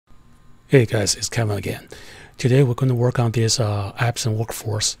Hey guys, it's Kevin again. Today we're going to work on this Epson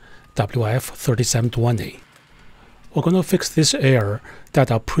Workforce WF-3720. We're going to fix this error that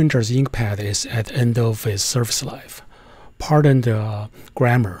our printer's ink pad is at the end of its service life. Pardon the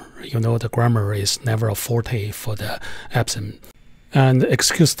grammar. You know the grammar is never a forte for the Epson. And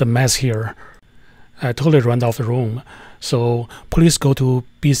excuse the mess here. I totally ran off the room. So please go to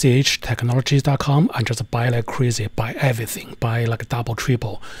bchtechnologies.com and just buy like crazy, buy everything, buy like double,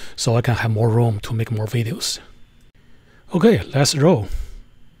 triple, so I can have more room to make more videos. Okay, let's roll.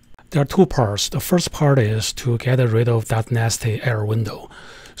 There are two parts. The first part is to get rid of that nasty error window.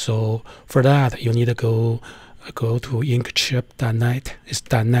 So for that, you need to go to inkchip.net. It's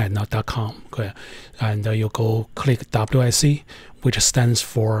 .net, not .com. Okay. And you go click WIC, which stands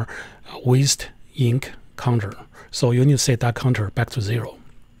for Waste Ink Counter. So you need to set that counter back to 0.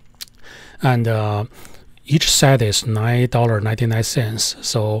 And each set is $9.99.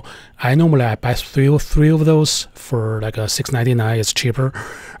 So I normally buy three of those for like $6.99. It's cheaper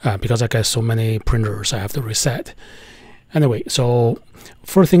because I get so many printers I have to reset. Anyway, so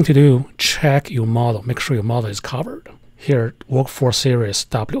first thing to do, check your model. Make sure your model is covered. Here, Workforce Series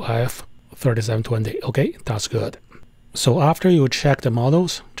WF-3720. Okay, that's good. So after you check the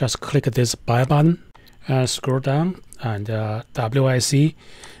models, just click this buy button. Scroll down and WIC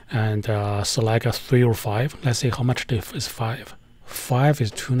and select a 3 or 5. Let's see how much is 5. 5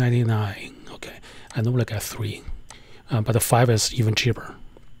 is $2.99. Okay, I normally get 3, but the 5 is even cheaper.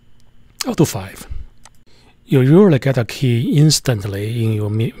 I'll do 5. You usually get a key instantly in your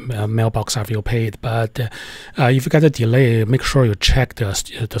mailbox after you paid, but if you get a delay, make sure you check the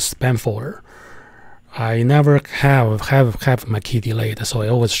spam folder. I never have my key delayed, so it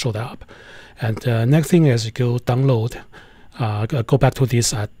always showed up. And next thing is go download, go back to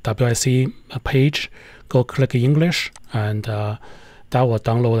this WIC page, go click English, and that will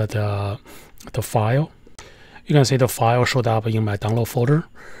download the file. You can see the file showed up in my download folder,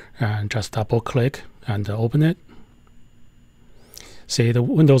 and just double click and open it. See the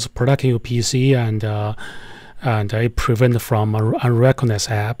Windows protecting your PC and it prevents from unrecognized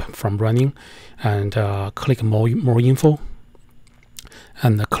app from running, and click more info.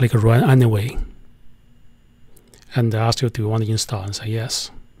 And click Run Anyway. And ask you, do you want to install? And say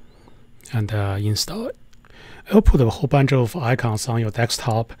yes. And install it. It'll put a whole bunch of icons on your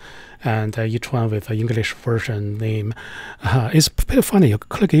desktop, and each one with an English version name. It's pretty funny. You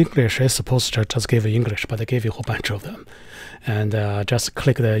click English, it's supposed to just give you English, but they gave you a whole bunch of them. And just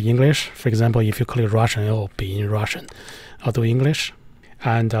click the English. For example, if you click Russian, it will be in Russian. I'll do English.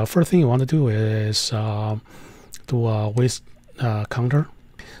 And first thing you want to do is do a waste counter.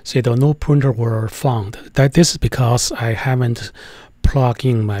 See, the no printer were found. This is because I haven't plugged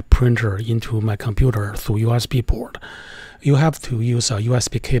in my printer into my computer through USB port. You have to use a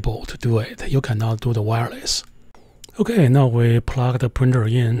USB cable to do it. You cannot do the wireless. Okay, now we plug the printer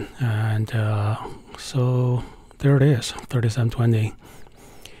in, and so there it is, 3720.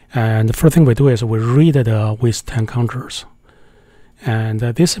 And the first thing we do is we read the waste tank counters. And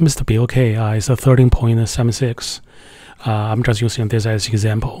this seems to be okay. It's a 13.76. I'm just using this as an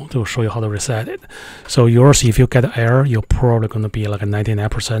example to show you how to reset it. So yours, if you get error, you're probably going to be like a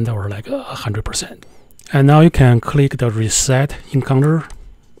 99% or like 100%. And now you can click the reset encounter,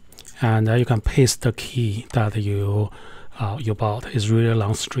 and you can paste the key that you bought. It's really a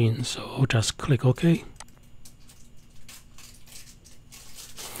long string, so just click OK.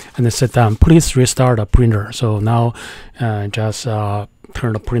 And then sit down. Please restart the printer. So now just turn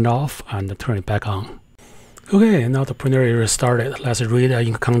the print off and turn it back on. Okay, now the printer is restarted. Let's read the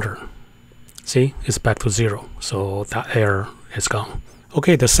ink counter. See, it's back to 0, so that error is gone.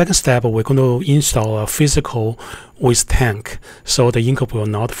 Okay, the second step, we're going to install a physical waste tank, so the ink will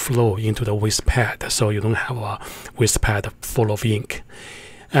not flow into the waste pad, so you don't have a waste pad full of ink.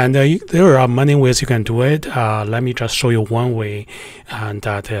 And there are many ways you can do it. Let me just show you one way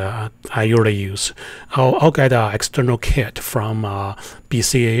that I usually use. I'll get an external kit from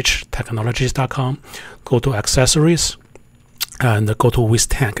bchtechnologies.com. Go to Accessories and go to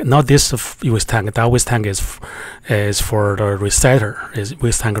Waste Tank. Not this waste tank. That waste tank is for the resetter. Is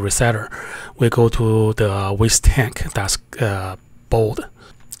waste tank resetter. We go to the waste tank. That's bold.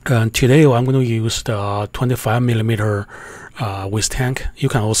 And today I'm going to use the 25mm waste tank. You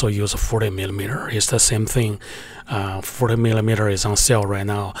can also use a 40mm. It's the same thing. 40mm is on sale right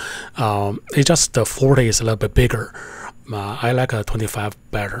now. It's just the 40 is a little bit bigger. I like a 25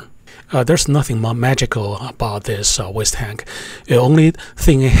 better. There's nothing more magical about this waste tank. The only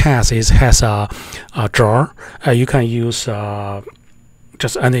thing it has is a jar. You can use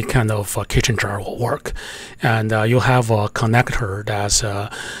just any kind of kitchen jar will work. And you have a connector that's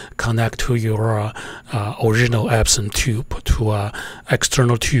connect to your original Epson tube to an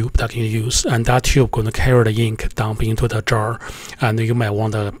external tube that you use, and that tube going to carry the ink down into the jar, and you might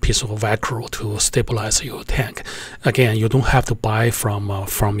want a piece of Velcro to stabilize your tank. Again, you don't have to buy from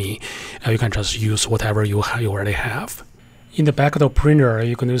me. You can just use whatever you already have. In the back of the printer,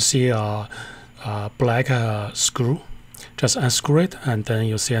 you're going to see a black screw. Just unscrew it, and then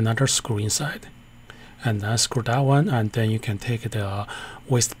you see another screw inside. And unscrew that one, and then you can take the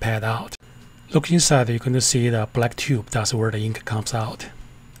waste pad out. Look inside, you're going to see the black tube. That's where the ink comes out.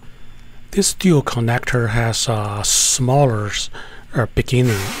 This dual connector has a smaller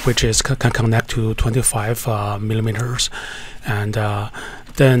beginning, which is can connect to 25 millimeters, and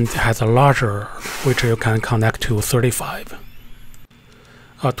then it has a larger, which you can connect to 35.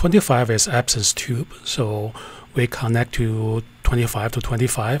 25 is Epson's tube, so we connect to 25 to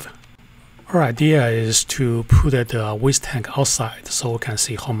 25. Our idea is to put the waste tank outside so we can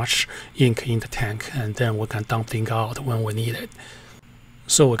see how much ink in the tank, and then we can dump ink out when we need it.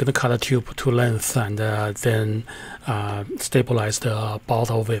 So we're going to cut the tube to length and then stabilize the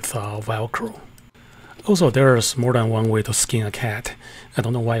bottle with Velcro. Also, there's more than one way to skin a cat. I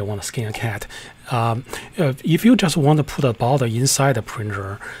don't know why you want to skin a cat. If you just want to put a bottle inside the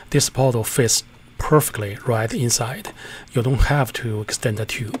printer, this bottle fits perfectly right inside. You don't have to extend the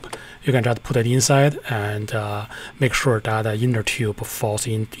tube. You can just put it inside and make sure that the inner tube falls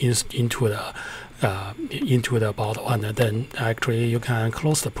into the bottle, and then actually you can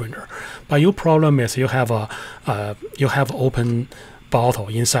close the printer. But your problem is you have open bottle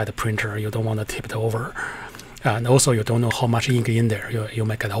inside the printer. You don't want to tip it over, and also you don't know how much ink in there. You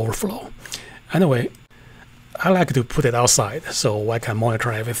might get overflow. Anyway, I like to put it outside so I can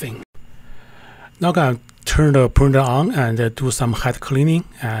monitor everything. Now I'm going to turn the printer on and do some head cleaning,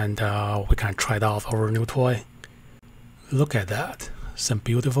 and we can try it out our new toy. Look at that, isn't it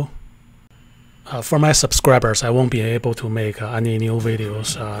beautiful? For my subscribers, I won't be able to make any new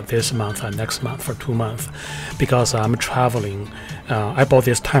videos this month and next month for 2 months because I'm traveling. I bought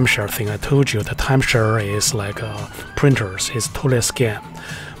this timeshare thing. I told you the timeshare is like printers. It's totally a scam.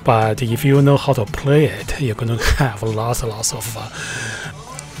 But if you know how to play it, you're going to have lots of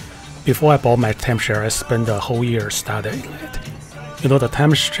Before I bought my timeshare, I spent a whole year studying it. You know, the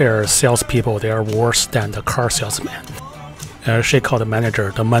timeshare salespeople, they are worse than the car salesman. She called the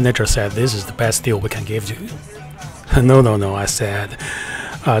manager. The manager said, "This is the best deal we can give to you." No, I said,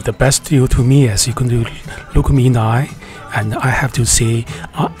 the best deal to me is you can look me in the eye, and I have to see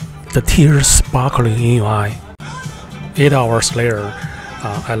the tears sparkling in your eye. 8 hours later,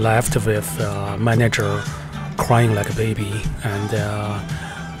 I left with manager crying like a baby, and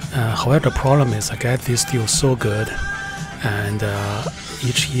however, the problem is I get this deal so good, and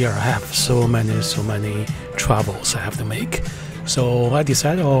each year I have so many travels I have to make. So I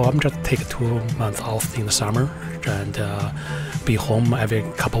decided, I'm just take 2 months off in the summer and be home every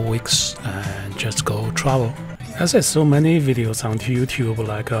couple weeks and just go travel. I see so many videos on YouTube,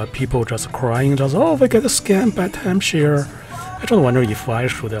 like people just crying, we get scammed by timeshare. I just wonder if I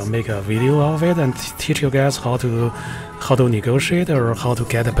should make a video of it and teach you guys how to negotiate or how to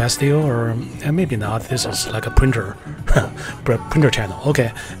get the best deal, or maybe not. This is like a printer channel.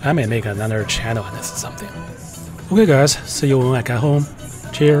 Okay, I may make another channel and this is something. Okay guys, see you when I get home.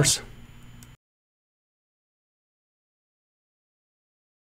 Cheers.